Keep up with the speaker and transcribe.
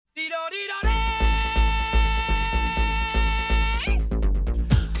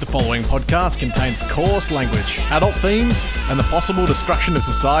following podcast contains coarse language, adult themes, and the possible destruction of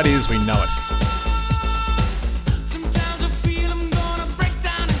society as we know it.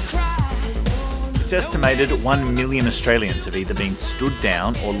 It's estimated 1 million Australians have either been stood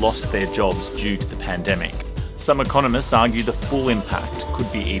down or lost their jobs due to the pandemic. Some economists argue the full impact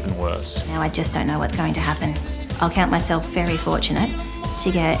could be even worse. Now I just don't know what's going to happen. I'll count myself very fortunate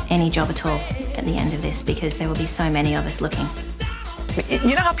to get any job at all at the end of this because there will be so many of us looking.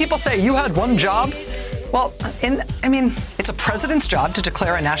 You know how people say you had one job? Well, it's a president's job to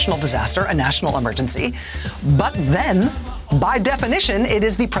declare a national disaster, a national emergency. But then, by definition, it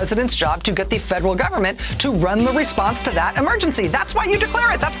is the president's job to get the federal government to run the response to that emergency. That's why you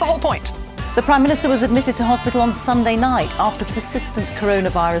declare it. That's the whole point. The Prime Minister was admitted to hospital on Sunday night after persistent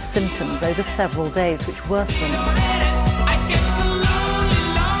coronavirus symptoms over several days, which worsened.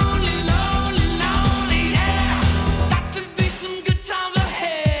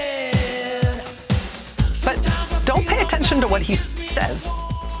 Don't pay attention to what he says.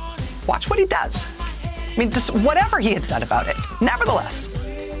 Watch what he does. Just whatever he had said about it. Nevertheless,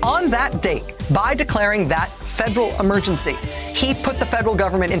 on that date, by declaring that federal emergency, he put the federal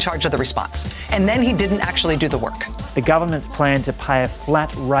government in charge of the response. And then he didn't actually do the work. The government's plan to pay a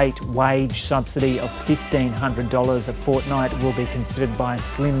flat rate wage subsidy of $1,500 a fortnight will be considered by a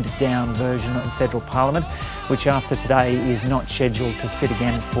slimmed down version of federal parliament, which after today is not scheduled to sit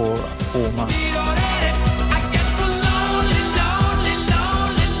again for 4 months.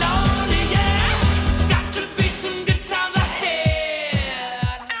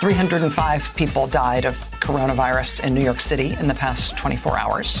 305 people died of coronavirus in New York City in the past 24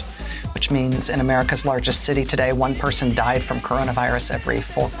 hours, which means in America's largest city today, one person died from coronavirus every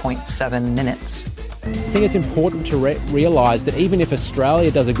 4.7 minutes. I think it's important to realise that even if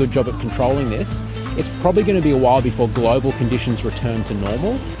Australia does a good job at controlling this, it's probably going to be a while before global conditions return to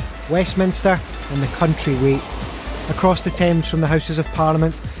normal. Westminster and the country wait. Across the Thames from the Houses of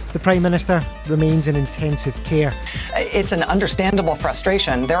Parliament, the Prime Minister remains in intensive care. It's an understandable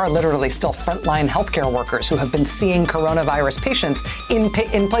frustration. There are literally still frontline healthcare workers who have been seeing coronavirus patients in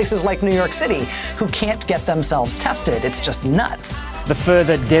places like New York City who can't get themselves tested. It's just nuts. The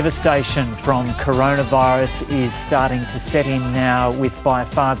further devastation from coronavirus is starting to set in now with by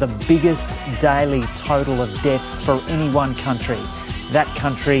far the biggest daily total of deaths for any one country. That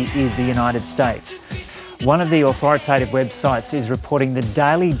country is the United States. One of the authoritative websites is reporting the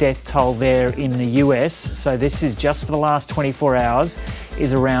daily death toll there in the US, so this is just for the last 24 hours,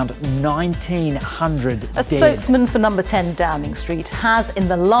 is around 1,900 A spokesman for number 10 Downing Street has in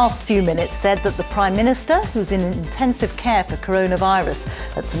the last few minutes said that the Prime Minister, who's in intensive care for coronavirus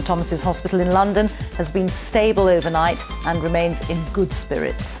at St Thomas's Hospital in London, has been stable overnight and remains in good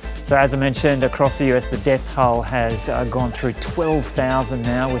spirits. So as I mentioned, across the US, the death toll has gone through 12,000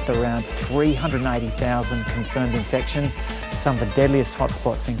 now, with around 380,000 confirmed infections. Some of the deadliest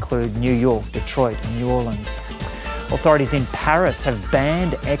hotspots include New York, Detroit and New Orleans. Authorities in Paris have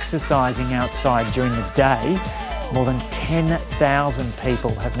banned exercising outside during the day. More than 10,000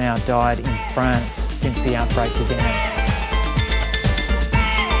 people have now died in France since the outbreak began.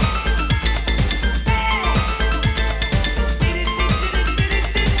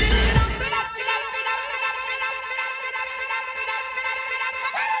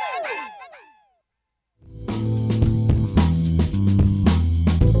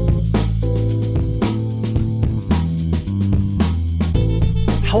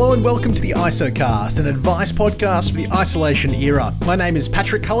 Hello and welcome to the ISOcast, an advice podcast for the isolation era. My name is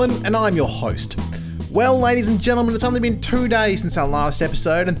Patrick Cullen and I'm your host. Well, ladies and gentlemen, it's only been 2 days since our last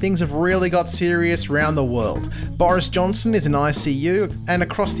episode and things have really got serious around the world. Boris Johnson is in ICU and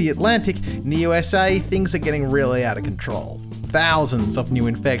across the Atlantic in the USA, things are getting really out of control. Thousands of new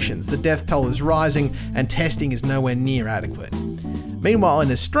infections, the death toll is rising and testing is nowhere near adequate. Meanwhile,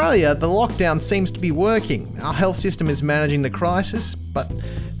 in Australia, the lockdown seems to be working. Our health system is managing the crisis, but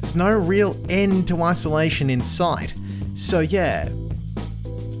there's no real end to isolation in sight. So yeah,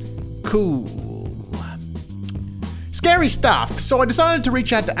 cool. Scary stuff. So I decided to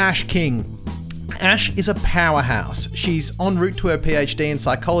reach out to Ash King. Ash is a powerhouse. She's en route to her PhD in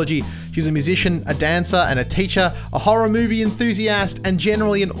psychology. She's a musician, a dancer, and a teacher, a horror movie enthusiast, and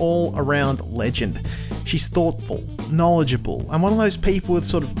generally an all-around legend. She's thoughtful, knowledgeable, and one of those people with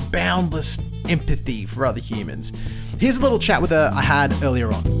sort of boundless empathy for other humans. Here's a little chat with her I had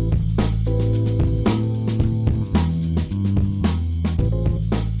earlier on.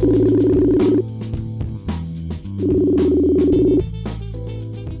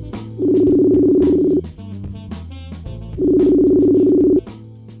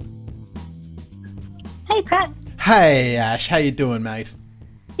 Hey, Pat. Hey, Ash. How you doing, mate?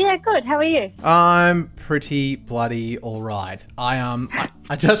 Yeah, good. How are you? I'm pretty bloody all right.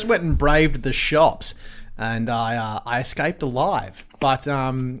 I just went and braved the shops, and I escaped alive. But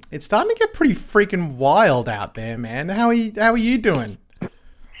it's starting to get pretty freaking wild out there, man. How are you doing?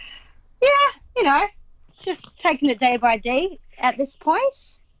 Yeah, just taking it day by day at this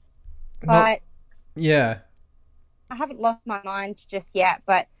point. But yeah, I haven't lost my mind just yet.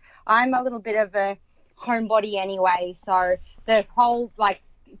 But I'm a little bit of a homebody anyway, so the whole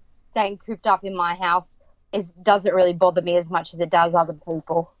staying cooped up in my house doesn't really bother me as much as it does other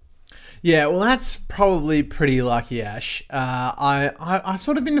people. Yeah, well, that's probably pretty lucky, Ash. I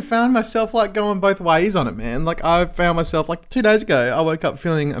sort of found myself going both ways on it, man. I found myself 2 days ago, I woke up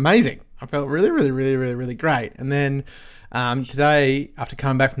feeling amazing. I felt really, really, really, really, really great. And then today, after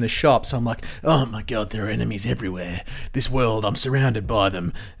coming back from the shops, I'm like, oh my God, there are enemies everywhere. This world, I'm surrounded by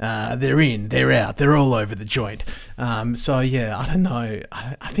them. They're in, they're out, they're all over the joint. So yeah, I don't know.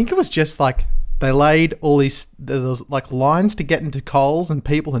 I think it was just they laid all those lines to get into Coles and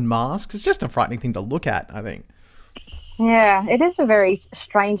people in masks. It's just a frightening thing to look at, I think. Yeah, it is a very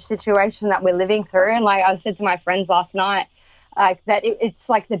strange situation that we're living through. And I said to my friends last night, that it's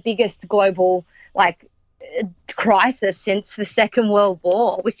the biggest global crisis since the Second World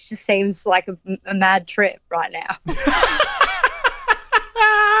War, which just seems like a mad trip right now.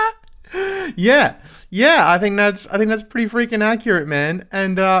 Yeah, I think that's pretty freaking accurate, man.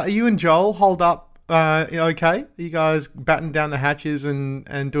 And are you and Joel holed up okay? Are you guys batting down the hatches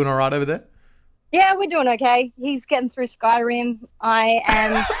and doing all right over there? Yeah, we're doing okay. He's getting through Skyrim. I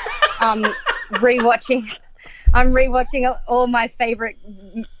am rewatching all my favorite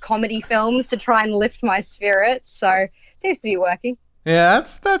comedy films to try and lift my spirits. So it seems to be working. Yeah,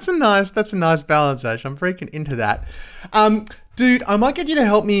 that's a nice balance, Ash. I'm freaking into that. Dude, I might get you to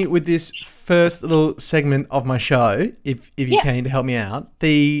help me with this first little segment of my show, if you can, to help me out.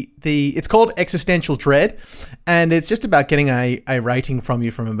 It's called Existential Dread, and it's just about getting a rating from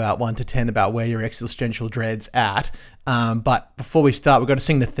you from about 1 to 10 about where your existential dread's at. But before we start, we've got to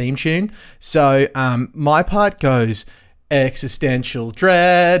sing the theme tune. So my part goes Existential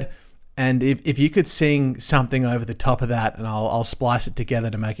Dread, and if you could sing something over the top of that, and I'll splice it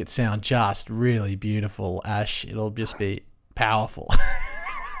together to make it sound just really beautiful, Ash. It'll just be powerful.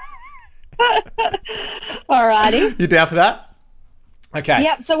 Alrighty. You down for that? Okay.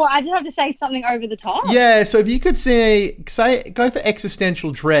 Yep. So I just have to say something over the top. Yeah. So if you could say go for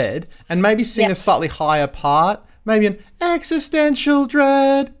Existential Dread and maybe sing a slightly higher part, maybe an Existential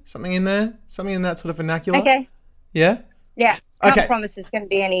Dread, something in there, something in that sort of vernacular. Okay. Yeah. Yeah. Can't promise it's going to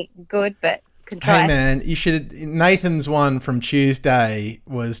be any good, but can try. Hey man, you should. Nathan's one from Tuesday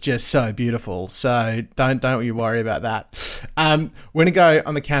was just so beautiful. So don't you worry about that. We're gonna go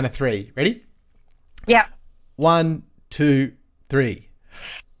on the count of 3. Ready? Yeah. 1, 2, 3.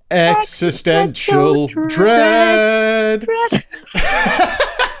 Existential dread.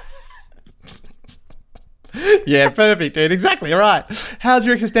 Yeah, perfect, dude. Exactly right. How's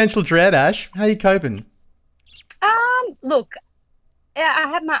your existential dread, Ash? How are you coping? Look, I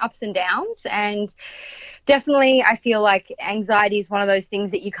have my ups and downs, and definitely I feel like anxiety is one of those things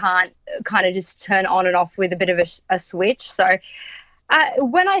that you can't kind of just turn on and off with a bit of a switch. So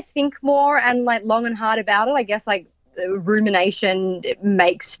when I think more and long and hard about it, I guess rumination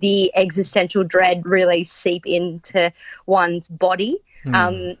makes the existential dread really seep into one's body.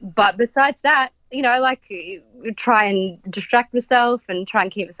 But besides that, try and distract myself and try and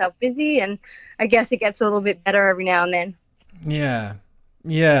keep myself busy, and I guess it gets a little bit better every now and then. Yeah.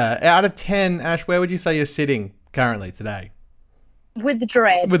 Out of 10, Ash, where would you say you're sitting currently today? With the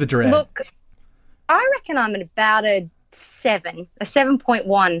dread. Look, I reckon I'm at about a 7, a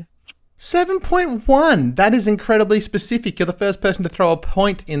 7.1. 7.1. That is incredibly specific. You're the first person to throw a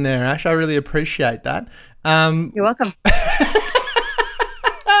point in there, Ash. I really appreciate that. You're welcome.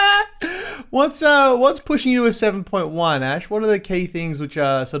 What's pushing you to a 7.1, Ash? What are the key things which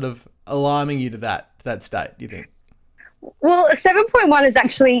are sort of alarming you to that state, do you think? Well, 7.1 is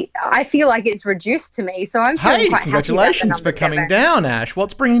actually, I feel like it's reduced to me, so I'm feeling quite congratulations happy about for coming 7. down, Ash.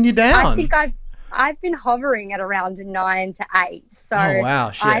 What's bringing you down? I think I've been hovering at around 9 to 8, so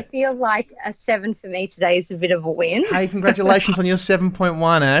wow, shit. I feel like a 7 for me today is a bit of a win. Hey, congratulations on your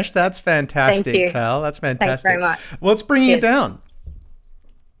 7.1, Ash. That's fantastic, Thank you. pal. That's fantastic. Thanks very much. What's bringing you down?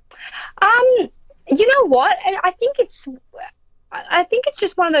 You know what? I think it's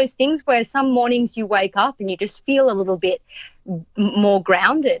just one of those things where some mornings you wake up and you just feel a little bit more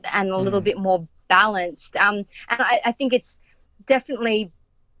grounded and a little bit more balanced. And I think it's definitely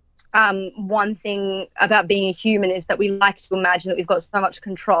one thing about being a human is that we like to imagine that we've got so much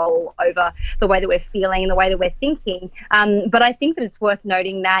control over the way that we're feeling and the way that we're thinking. But I think that it's worth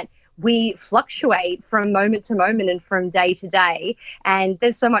noting that we fluctuate from moment to moment and from day to day. And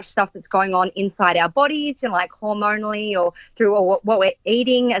there's so much stuff that's going on inside our bodies, like hormonally or through what we're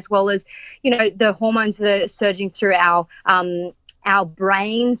eating, as well as, the hormones that are surging through our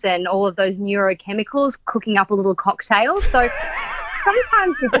brains and all of those neurochemicals cooking up a little cocktail. So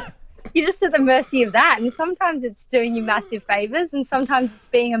sometimes you're just at the mercy of that, and sometimes it's doing you massive favors, and sometimes it's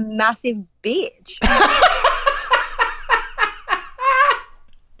being a massive bitch.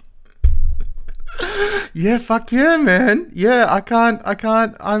 Yeah, fuck yeah, man. Yeah, I can't.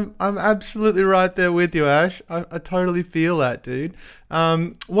 I'm absolutely right there with you, Ash. I totally feel that, dude.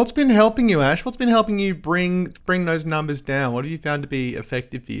 What's been helping you, Ash? What's been helping you bring those numbers down? What have you found to be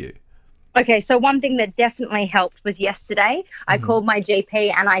effective for you? Okay, so one thing that definitely helped was yesterday. I called my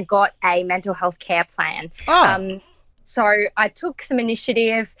GP and I got a mental health care plan. So I took some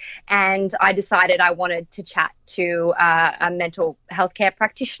initiative and I decided I wanted to chat to a mental health care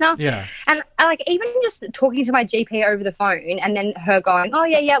practitioner. Yeah. And even just talking to my GP over the phone and then her going, oh,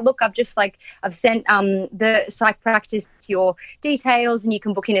 yeah, look, I've sent the psych practice your details and you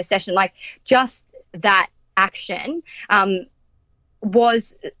can book in a session. Just that action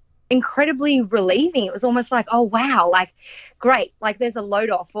was incredibly relieving. It was almost like, oh, wow, great, there's a load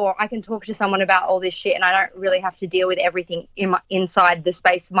off, or I can talk to someone about all this shit and I don't really have to deal with everything inside the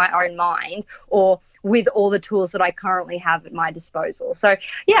space of my own mind or with all the tools that I currently have at my disposal. So,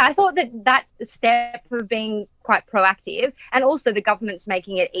 yeah, I thought that step of being quite proactive, and also the government's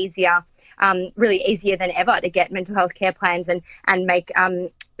making it easier, really easier than ever to get mental health care plans and make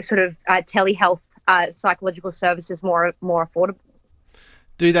telehealth psychological services more affordable.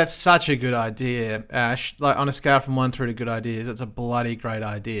 Dude, that's such a good idea, Ash. On a scale from 1 through to good ideas, that's a bloody great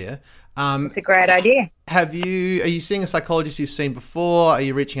idea. It's a great idea. Are you seeing a psychologist you've seen before? Are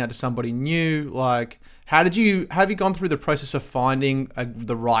you reaching out to somebody new? Have you gone through the process of finding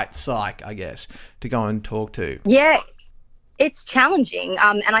the right psych, I guess, to go and talk to? Yeah. It's challenging.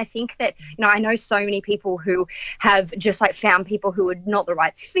 And I think that, I know so many people who have just found people who are not the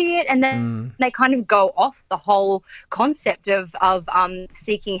right fit, and then they kind of go off the whole concept of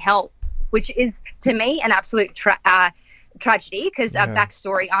seeking help, which is to me an absolute tragedy because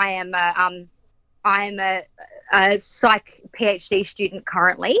backstory, I am a psych PhD student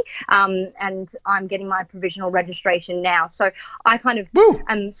currently, and I'm getting my provisional registration now. So I kind of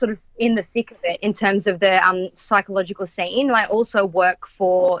am sort of in the thick of it in terms of the psychological scene. I also work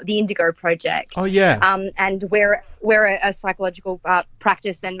for the Indigo Project. Oh, yeah. And we're a psychological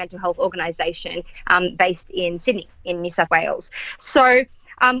practice and mental health organisation based in Sydney, in New South Wales. So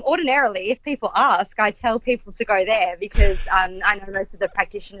ordinarily, if people ask, I tell people to go there because I know most of the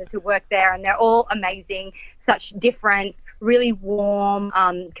practitioners who work there and they're all amazing, such different, really warm,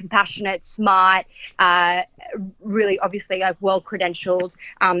 compassionate, smart, really obviously well-credentialed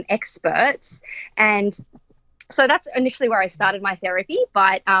experts. And so that's initially where I started my therapy.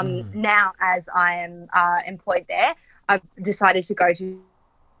 But now as I am employed there, I've decided to go to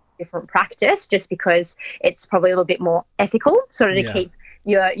different practice just because it's probably a little bit more ethical, sort of to keep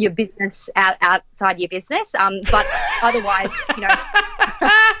your business outside your business, but otherwise,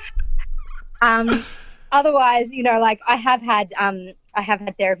 I have had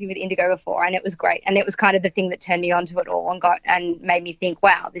therapy with Indigo before, and it was great, and it was kind of the thing that turned me onto it all and made me think,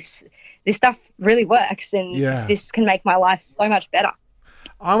 wow, this stuff really works, and this can make my life so much better.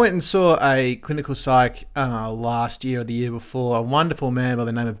 I went and saw a clinical psych last year or the year before, a wonderful man by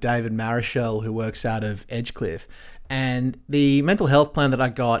the name of David Marischal who works out of Edgecliff. And the mental health plan that I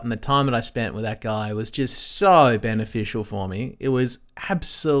got and the time that I spent with that guy was just so beneficial for me. It was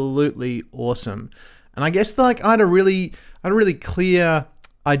absolutely awesome. And I guess I had a really clear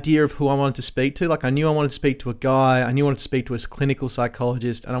idea of who I wanted to speak to. I knew I wanted to speak to a guy, I knew I wanted to speak to a clinical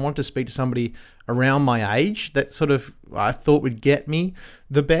psychologist, and I wanted to speak to somebody around my age that sort of I thought would get me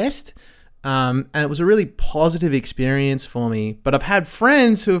the best. And it was a really positive experience for me. But I've had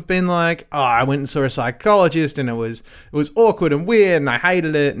friends who have been like, oh, I went and saw a psychologist and it was awkward and weird and I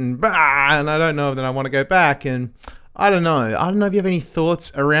hated it and I don't know that I want to go back. And I don't know if you have any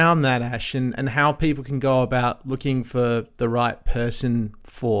thoughts around that, Ash, and how people can go about looking for the right person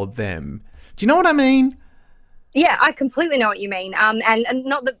for them. Do you know what I mean? Yeah, I completely know what you mean. And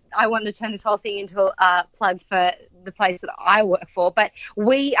not that I want to turn this whole thing into a plug for the place that I work for, but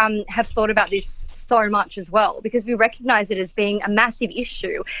we have thought about this so much as well, because we recognise it as being a massive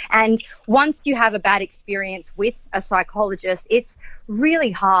issue. And once you have a bad experience with a psychologist, it's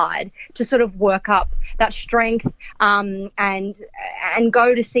really hard to sort of work up that strength and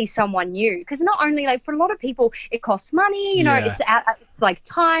go to see someone new, because not only, like, for a lot of people it costs money, you know, it's like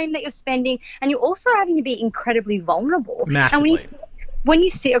time that you're spending, and you're also having to be incredibly vulnerable. Massively. And when you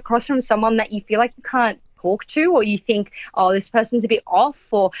sit across from someone that you feel like you can't talk to, or you think, oh, this person's a bit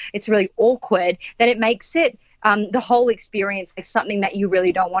off, or it's really awkward, then it makes it the whole experience like something that you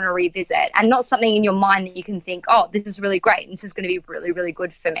really don't want to revisit, and not something in your mind that you can think, oh, this is really great and this is going to be really, really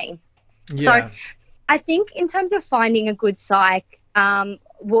good for me. So I think in terms of finding a good psych,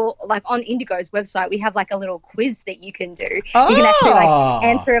 well, like on Indigo's website, we have like a little quiz that you can do. You can actually like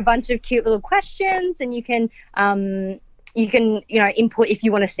answer a bunch of cute little questions, and you can input if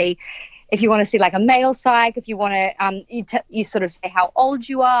you want to see like a male psych, if you want to, you sort of say how old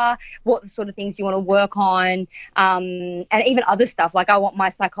you are, what sort of things you want to work on, and even other stuff. Like, I want my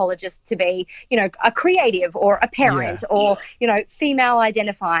psychologist to be, you know, a creative or a parent or, you know, female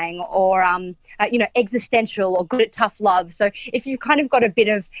identifying or, you know, existential or good at tough love. So if you've kind of got a bit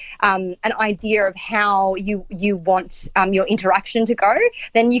of an idea of how you want your interaction to go,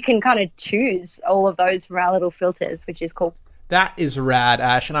 then you can kind of choose all of those from our little filters, which is cool. That is rad,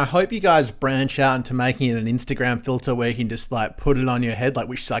 Ash, and I hope you guys branch out into making it an Instagram filter where you can just like put it on your head, like,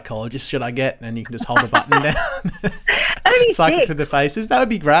 which psychologist should I get, and you can just hold the button down. That'd be sick. To the faces. That would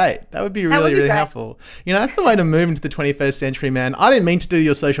be great. That would be really helpful. You know, that's the way to move into the 21st century, man. I didn't mean to do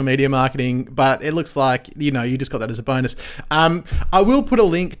your social media marketing, but it looks like, you know, you just got that as a bonus. I will put a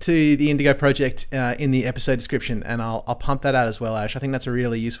link to the Indigo project in the episode description, and I'll pump that out as well, Ash. I think that's a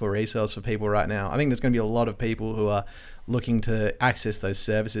really useful resource for people right now. I think there's going to be a lot of people who are looking to access those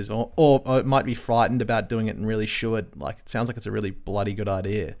services, or might be frightened about doing it and really should. Like, it sounds like it's a really bloody good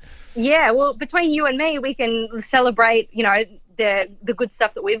idea. Yeah, well, between you and me, we can celebrate, you know, the good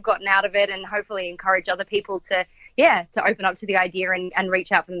stuff that we've gotten out of it, and hopefully encourage other people to open up to the idea and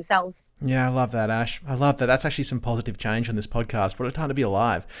reach out for themselves. Yeah, I love that, Ash. I love that. That's actually some positive change on this podcast. What a time to be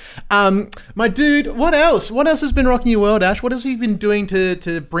alive. My dude, what else? What else has been rocking your world, Ash? What else have you been doing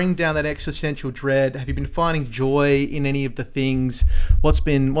to bring down that existential dread? Have you been finding joy in any of the things? What's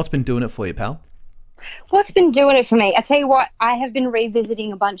been doing it for you, pal? What's been doing it for me? I tell you what, I have been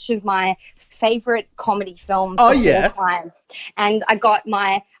revisiting a bunch of my favourite comedy films of all time. And I got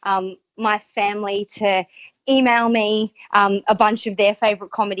my my family to email me a bunch of their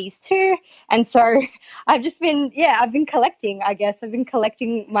favourite comedies too. And so I've just been, I've been collecting, I guess. I've been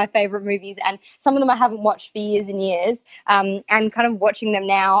collecting my favourite movies, and some of them I haven't watched for years and years, and kind of watching them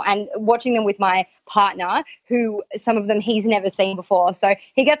now and watching them with my partner, who some of them he's never seen before. So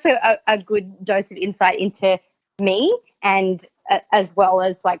he gets a good dose of insight into me, and as well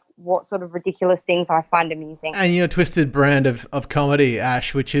as like what sort of ridiculous things I find amusing. And your twisted brand of comedy,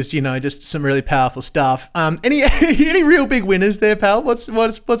 Ash, which is, you know, just some really powerful stuff. Any real big winners there, pal?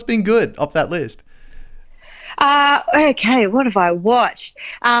 What's been good off that list? Okay, what have I watched?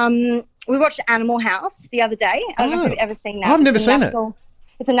 We watched Animal House the other day. I don't know if you've ever seen that. I've never seen it.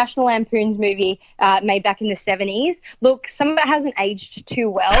 It's a National Lampoon's movie made back in the 70s. Look, some of it hasn't aged too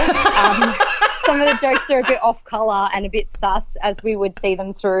well. Some of the jokes are a bit off colour and a bit sus, as we would see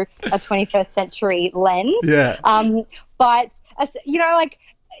them through a 21st century lens. Yeah. But, you know, like,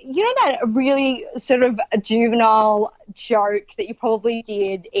 you know that really sort of a juvenile joke that you probably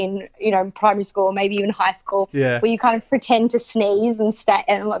did in, you know, primary school or maybe even high school, where you kind of pretend to sneeze and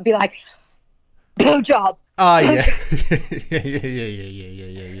be like, blowjob. Oh, yeah.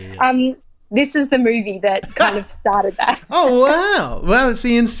 Yeah. This is the movie that kind of started that. Oh, wow. Well, it's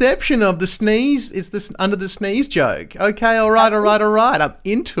the inception of the sneeze. It's this under the sneeze joke. Okay, all right. I'm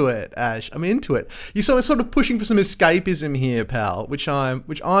into it, Ash. I'm into it. You're sort of pushing for some escapism here, pal, which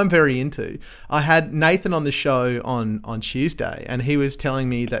I'm very into. I had Nathan on the show on Tuesday, and he was telling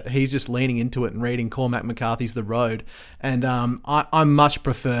me that he's just leaning into it and reading Cormac McCarthy's The Road. And I much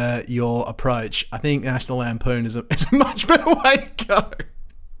prefer your approach. I think National Lampoon is a much better way to go.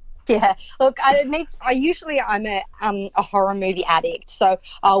 Yeah, look, I'm a horror movie addict, so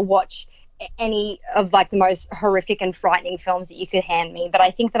I'll watch any of like the most horrific and frightening films that you could hand me. But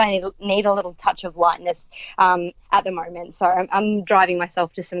I think that I need a little touch of lightness at the moment, so I'm driving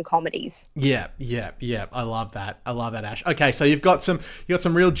myself to some comedies. Yeah. I love that, Ash. Okay, so you've got some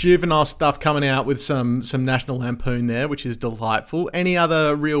real juvenile stuff coming out with some National Lampoon there, which is delightful. Any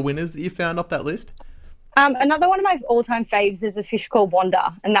other real winners that you found off that list? Another one of my all-time faves is A Fish Called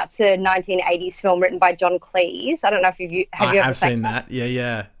Wanda, and that's a 1980s film written by John Cleese. I don't know if you have ever seen that.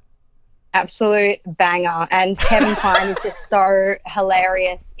 Yeah. absolute banger. And Kevin Kline is just so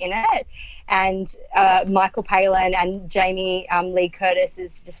hilarious in it. And Michael Palin and Jamie Lee Curtis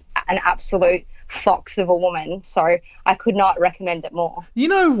is just an absolute fox of a woman. So I could not recommend it more. You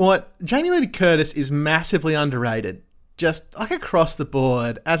know what? Jamie Lee Curtis is massively underrated. Just like across the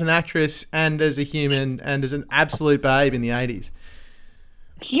board as an actress and as a human and as an absolute babe in the 80s.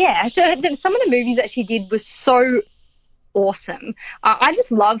 Yeah, so some of the movies that she did was so awesome. I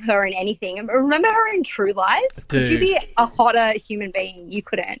just love her in anything. Remember her in True Lies? Dude. Could you be a hotter human being? You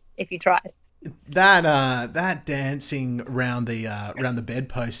couldn't if you tried. That dancing around the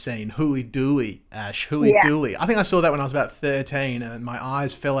bedpost scene, hooly dooly, Ash, hooly dooly. I think I saw that when I was about 13, and my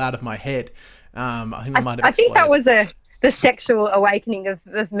eyes fell out of my head. I think I might have. I think that was the sexual awakening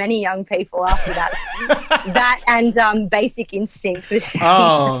of many young people after that. That and Basic Instinct.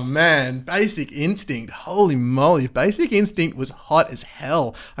 Oh man, Basic Instinct! Holy moly, Basic Instinct was hot as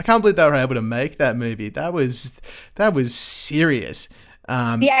hell. I can't believe they were able to make that movie. That was serious.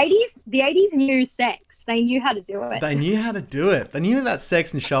 The 80s knew sex. They knew how to do it. They knew how to do it. They knew about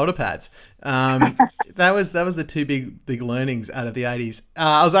sex and shoulder pads. That was the two big learnings out of the 80s.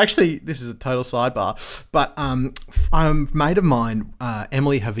 I was actually, this is a total sidebar, but a mate of mine,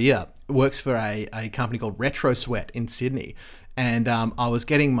 Emily Javier, works for a company called Retro Sweat in Sydney. And I was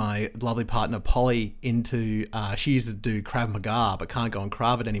getting my lovely partner Polly into, she used to do Krav Maga, but can't go and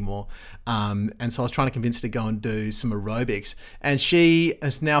Krav it anymore. And so I was trying to convince her to go and do some aerobics. And she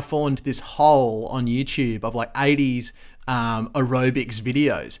has now fallen into this hole on YouTube of like 80s aerobics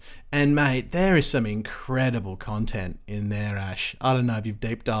videos. And mate, there is some incredible content in there, Ash. I don't know if you've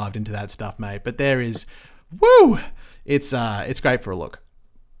deep dived into that stuff, mate, but there is, woo! It's great for a look.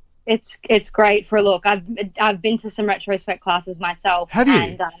 It's great for a look. I've been to some Retro Sweat classes myself. Have you?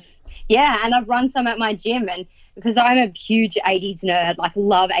 And, and I've run some at my gym, and because I'm a huge 80s nerd, like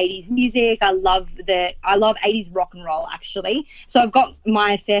love 80s music. I love 80s rock and roll actually. So I've got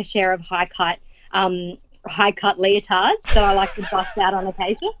my fair share of high cut leotards that I like to bust out on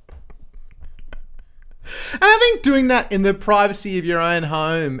occasion. And I think doing that in the privacy of your own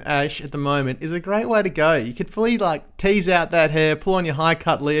home, Ash, at the moment is a great way to go. You could fully like tease out that hair, pull on your high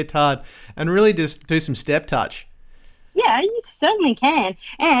cut leotard, and really just do some step touch. Yeah, you certainly can.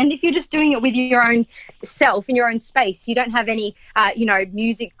 And if you're just doing it with your own self in your own space, you don't have any,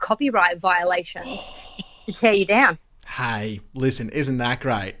 music copyright violations to tear you down. Hey, listen, isn't that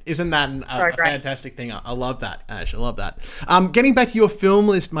great? Isn't that a fantastic thing? I love that, Ash. I love that. Getting back to your film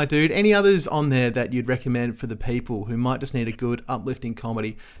list, my dude, any others on there that you'd recommend for the people who might just need a good, uplifting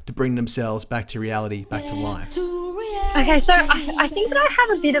comedy to bring themselves back to reality, back to life? Okay, so I think that I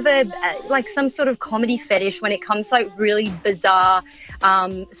have a bit of some sort of comedy fetish when it comes to like really bizarre,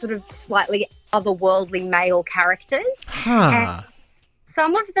 sort of slightly otherworldly male characters. Huh.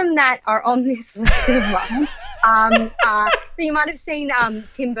 Some of them that are on this list of mine. So you might have seen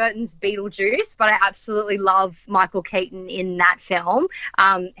Tim Burton's Beetlejuice, but I absolutely love Michael Keaton in that film.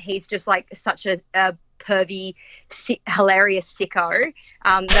 He's just like such a pervy, hilarious sicko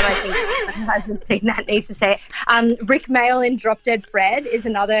that I think who hasn't seen that needs to say it. Rick Mayall in Drop Dead Fred is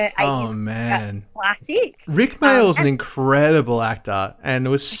another 80s classic. Rick Mayall's an incredible actor, and it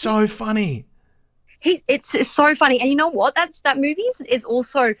was so funny. It's so funny, and you know what? That movie is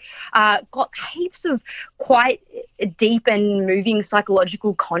also got heaps of quite deep and moving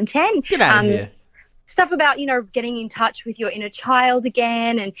psychological content. Get out of here. Stuff about, getting in touch with your inner child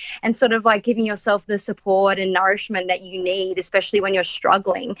again and sort of like giving yourself the support and nourishment that you need, especially when you're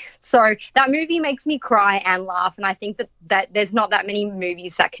struggling. So that movie makes me cry and laugh, and I think that there's not that many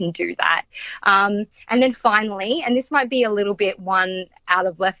movies that can do that. And then finally, and this might be a little bit one out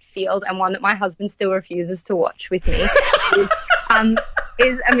of left field and one that my husband still refuses to watch with me,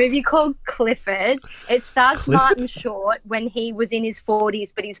 is a movie called Clifford. It stars Martin Short when he was in his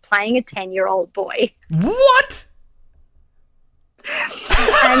 40s, but he's playing a 10-year-old boy. What?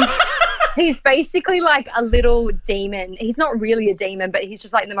 And he's basically like a little demon. He's not really a demon, but he's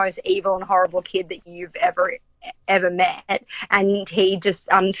just like the most evil and horrible kid that you've ever met. And he just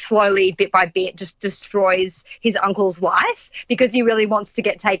slowly, bit by bit, just destroys his uncle's life because he really wants to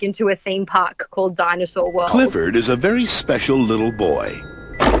get taken to a theme park called Dinosaur World. Clifford is a very special little boy.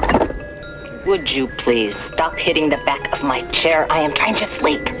 Would you please stop hitting the back of my chair? I am trying to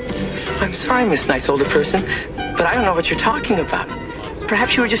sleep. I'm sorry, Miss Nice Older Person, but I don't know what you're talking about.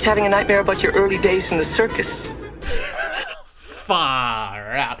 Perhaps you were just having a nightmare about your early days in the circus.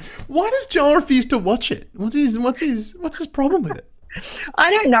 Far out. Why does Joel refuse to watch it? What's his problem with it?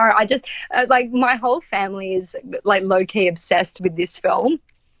 I don't know. I just my whole family is like low-key obsessed with this film.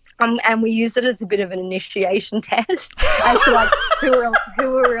 And we used it as a bit of an initiation test as to like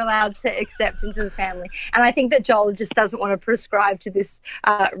who were allowed to accept into the family. And I think that Joel just doesn't want to prescribe to this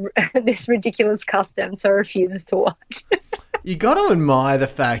this ridiculous custom, so refuses to watch. You got to admire the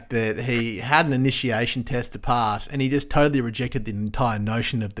fact that he had an initiation test to pass, and he just totally rejected the entire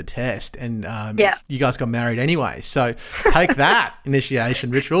notion of the test. And you guys got married anyway. So take that,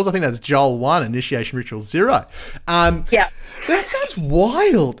 initiation rituals. I think that's Joel 1, initiation ritual 0. That sounds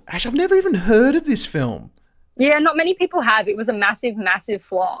wild. Ash, I've never even heard of this film. Yeah, not many people have. It was a massive, massive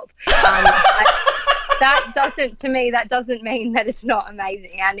flop. That doesn't mean that it's not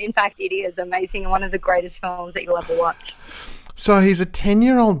amazing. And in fact, it is amazing and one of the greatest films that you'll ever watch. So he's a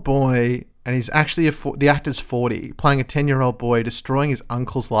 10-year-old boy, and he's actually the actor's 40, playing a 10-year-old boy, destroying his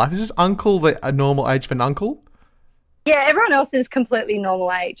uncle's life. Is his uncle a normal age for an uncle? Yeah, everyone else is completely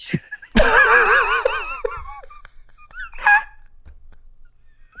normal age.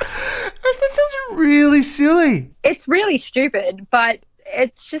 That sounds really silly. It's really stupid, but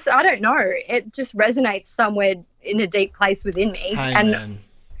it's just, I don't know. It just resonates somewhere in a deep place within me. Man.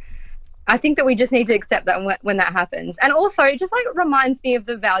 I think that we just need to accept that when that happens. And also, it just like reminds me of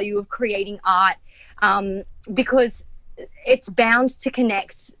the value of creating art, because it's bound to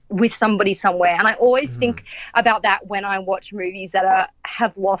connect with somebody somewhere. And I always think about that when I watch movies that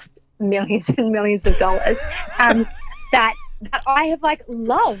have lost millions and millions of dollars, that I have like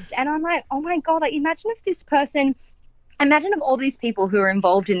loved. And I'm like, oh my God, like imagine if all these people who are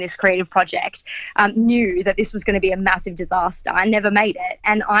involved in this creative project knew that this was going to be a massive disaster and never made it.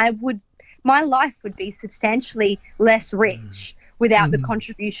 And my life would be substantially less rich without the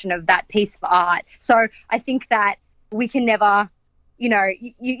contribution of that piece of art. So I think that we can never,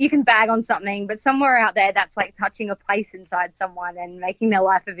 you can bag on something, but somewhere out there that's like touching a place inside someone and making their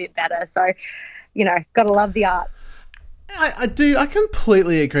life a bit better. So, got to love the arts. I do. I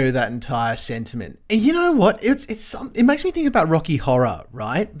completely agree with that entire sentiment. And you know what? It makes me think about Rocky Horror,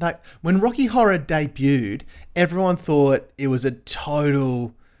 right? Like when Rocky Horror debuted, everyone thought it was a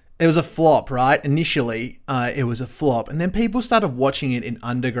flop, right? Initially, it was a flop. And then people started watching it in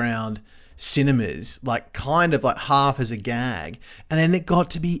underground cinemas, like kind of like half as a gag. And then it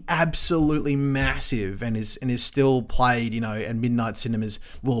got to be absolutely massive and is still played, in midnight cinemas.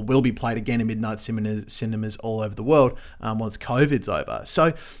 Well, will be played again in midnight cinemas all over the world once COVID's over.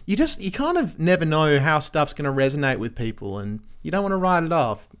 So you kind of never know how stuff's going to resonate with people, and you don't want to write it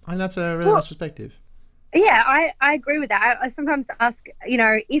off. I think that's a really nice perspective. Yeah, I agree with that. I sometimes ask,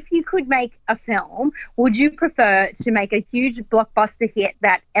 if you could make a film, would you prefer to make a huge blockbuster hit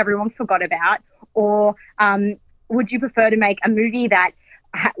that everyone forgot about, or would you prefer to make a movie that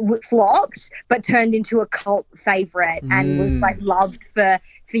flopped but turned into a cult favorite and was like loved for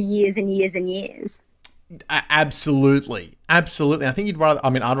years and years and years? Absolutely. I think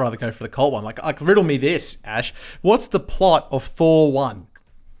I'd rather go for the cult one. Like riddle me this, Ash. What's the plot of Thor 1?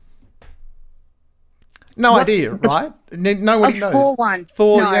 No idea, right? Nobody knows. Thor 1.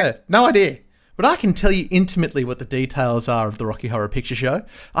 Thor, no. Yeah. No idea. But I can tell you intimately what the details are of the Rocky Horror Picture Show.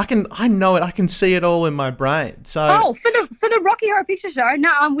 I know it. I can see it all in my brain. So for the Rocky Horror Picture Show,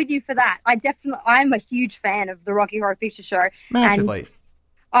 no, I'm with you for that. I'm a huge fan of the Rocky Horror Picture Show. Massively. And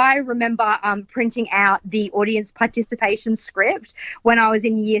I remember printing out the audience participation script when I was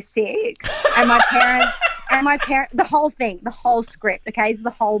in year 6, and my parents. The whole thing, the whole script, okay, is the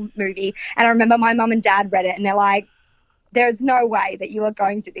whole movie. And I remember my mum and dad read it, and they're like, there's no way that you are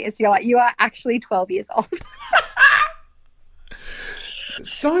going to this. You're like, you are actually 12 years old.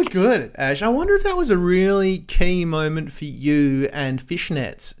 So good, Ash. I wonder if that was a really key moment for you and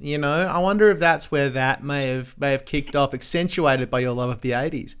Fishnets. I wonder if that's where that may have kicked off, accentuated by your love of the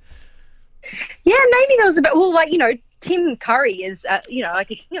 80s. Yeah, maybe there was a bit. Tim Curry is,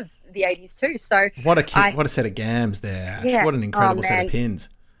 like a king of the 80s too. So what a set of gams there, Ash. Yeah. What an incredible set of pins.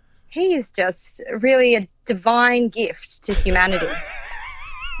 He is just really a divine gift to humanity.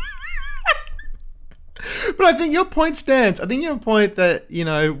 But I think your point stands. I think your point that,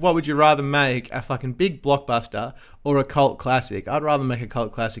 what would you rather make, a fucking big blockbuster or a cult classic? I'd rather make a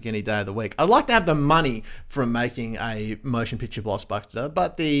cult classic any day of the week. I'd like to have the money from making a motion picture blockbuster,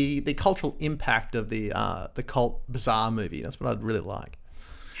 but the cultural impact of the cult bizarre movie, that's what I'd really like.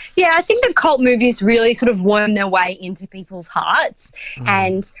 Yeah, I think that cult movies really sort of worm their way into people's hearts.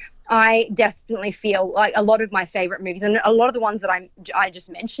 And I definitely feel like a lot of my favorite movies, and a lot of the ones that I just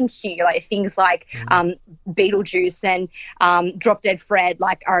mentioned to you, like things like Beetlejuice and Drop Dead Fred,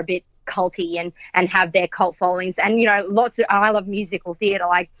 like are a bit culty and have their cult followings. And, you know, I love musical theatre,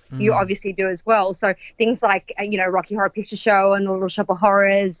 like you obviously do as well. So things like, you know, Rocky Horror Picture Show and The Little Shop of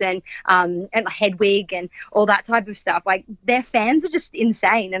Horrors and Hedwig and all that type of stuff, like their fans are just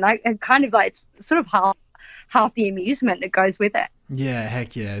insane. And I kind of like, it's sort of half the amusement that goes with it. Yeah,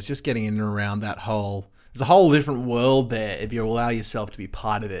 heck yeah. It's just getting in and around that whole, there's a whole different world there if you allow yourself to be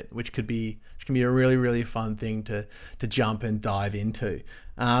part of it, which can be a really, really fun thing to jump and dive into.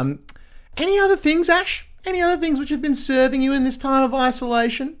 Any other things, Ash? Any other things which have been serving you in this time of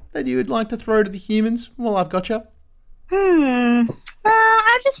isolation that you would like to throw to the humans while I've got you?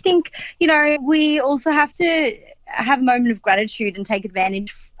 I just think, you know, we also have to have a moment of gratitude and take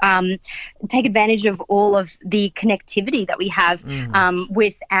advantage of all of the connectivity that we have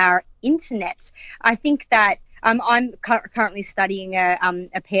with our internet. I think that I'm currently studying a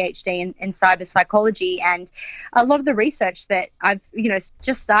PhD in cyber psychology, and a lot of the research that I've, you know,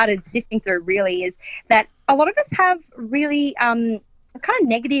 just started sifting through really is that a lot of us have really kind of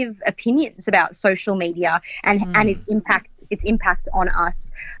negative opinions about social media and its impact on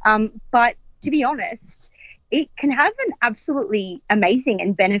us. But to be honest, it can have an absolutely amazing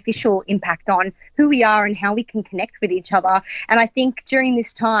and beneficial impact on who we are and how we can connect with each other. And I think during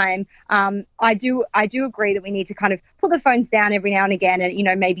this time, I do agree that we need to kind of put the phones down every now and again and, you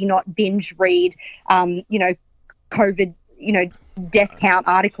know, maybe not binge read, you know, COVID, you know, death count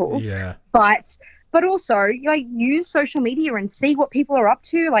articles. Yeah. But also, like, use social media and see what people are up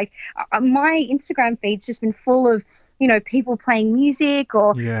to. Like, my Instagram feed's just been full of, you know, people playing music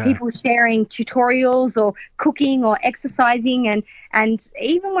or people sharing tutorials or cooking or exercising. And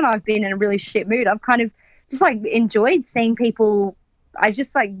even when I've been in a really shit mood, I've kind of just, like, enjoyed seeing people, I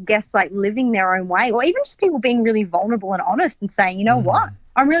just, like, guess, like, living their own way, or even just people being really vulnerable and honest and saying, you know what,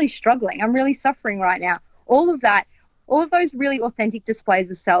 I'm really struggling. I'm really suffering right now. All of those really authentic displays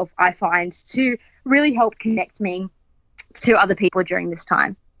of self, I find, to really help connect me to other people during this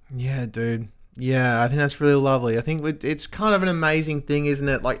time. Yeah, dude. Yeah, I think that's really lovely. I think it's kind of an amazing thing, isn't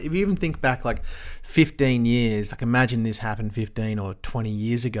it? Like, if you even think back, like, 15 years, like, imagine this happened 15 or 20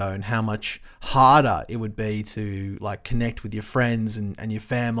 years ago and how much harder it would be to, like, connect with your friends and your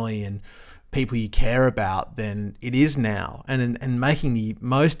family and people you care about than it is now. And making the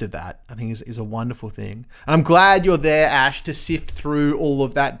most of that, I think, is a wonderful thing. And I'm glad you're there, Ash, to sift through all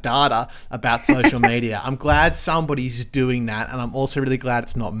of that data about social media. I'm glad somebody's doing that, and I'm also really glad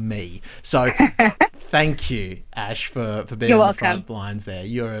it's not me. So thank you, Ash, for being on the front lines there.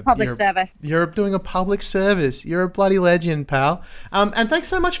 You're doing a public service. You're a bloody legend, pal. And thanks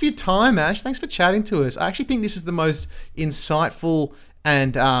so much for your time, Ash. Thanks for chatting to us. I actually think this is the most insightful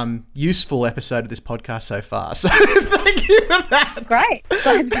and useful episode of this podcast so far. So thank you for that. Great.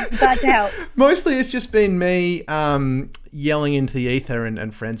 Glad to help. Mostly it's just been me yelling into the ether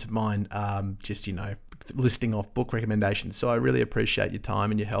and friends of mine just, you know, listing off book recommendations. So I really appreciate your time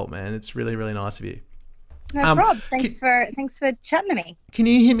and your help, man. It's really, really nice of you. No problem. Thanks for chatting to me. Can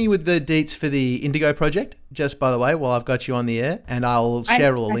you hit me with the deets for the Indigo project, just by the way, while I've got you on the air? And I'll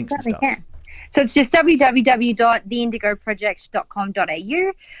share all the links and stuff. Can. So it's just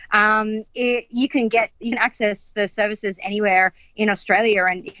www.theindigoproject.com.au. You can access the services anywhere in Australia,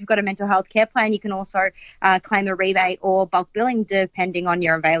 and if you've got a mental health care plan, you can also claim a rebate or bulk billing depending on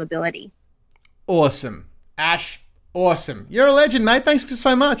your availability. Awesome. Ash, awesome. You're a legend, mate. Thanks for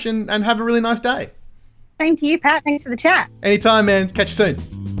so much, and have a really nice day. Same to you, Pat. Thanks for the chat. Anytime, man. Catch you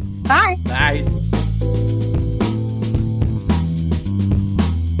soon. Bye. Bye.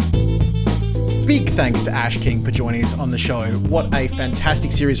 Big thanks to Ash King for joining us on the show. What a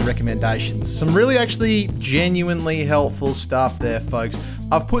fantastic series of recommendations. Some really actually genuinely helpful stuff there, folks.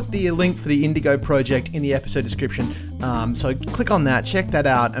 I've put the link for the Indigo project in the episode description, so click on that, check that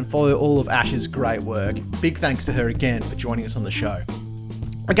out, and follow all of Ash's great work. Big thanks to her again for joining us on the show.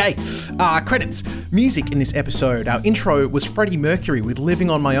 Okay, credits. Music in this episode. Our intro was Freddie Mercury with Living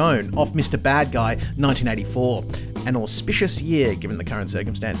on My Own off Mr. Bad Guy 1984. An auspicious year given the current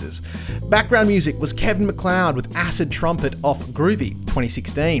circumstances. Background music was Kevin MacLeod with Acid Trumpet off Groovy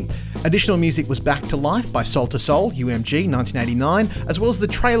 2016. Additional music was Back to Life by Soul to Soul, UMG 1989, as well as the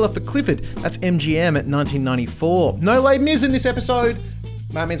trailer for Clifford, that's MGM at 1994. No Les Mis in this episode.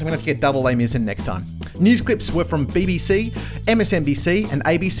 That means I'm going to have to get double Les Mis in next time. News clips were from BBC, MSNBC and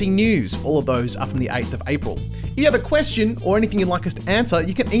ABC News. All of those are from the 8th of April. If you have a question or anything you'd like us to answer,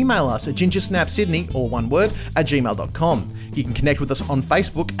 you can email us at gingersnapsydney, all one word, @gmail.com. You can connect with us on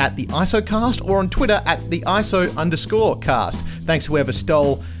Facebook at The ISOcast or on Twitter at The ISO_cast. Thanks to whoever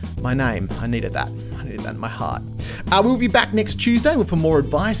stole my name. I needed that. and my heart. We'll be back next Tuesday for more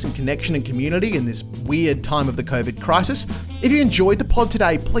advice and connection and community in this weird time of the COVID crisis. If you enjoyed the pod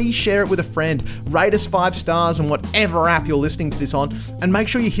today, please share it with a friend, rate us 5 stars on whatever app you're listening to this on, and make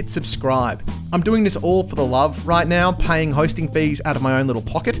sure you hit subscribe. I'm doing this all for the love right now, paying hosting fees out of my own little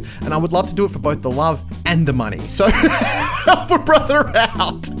pocket, and I would love to do it for both the love and the money. So help a brother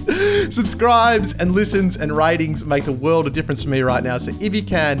out. Subscribes and listens and ratings make a world of difference for me right now. So if you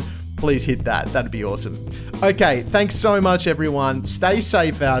can, please hit that. That'd be awesome. Okay, thanks so much, everyone. Stay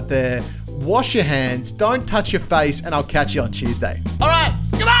safe out there. Wash your hands, don't touch your face, and I'll catch you on Tuesday. All right,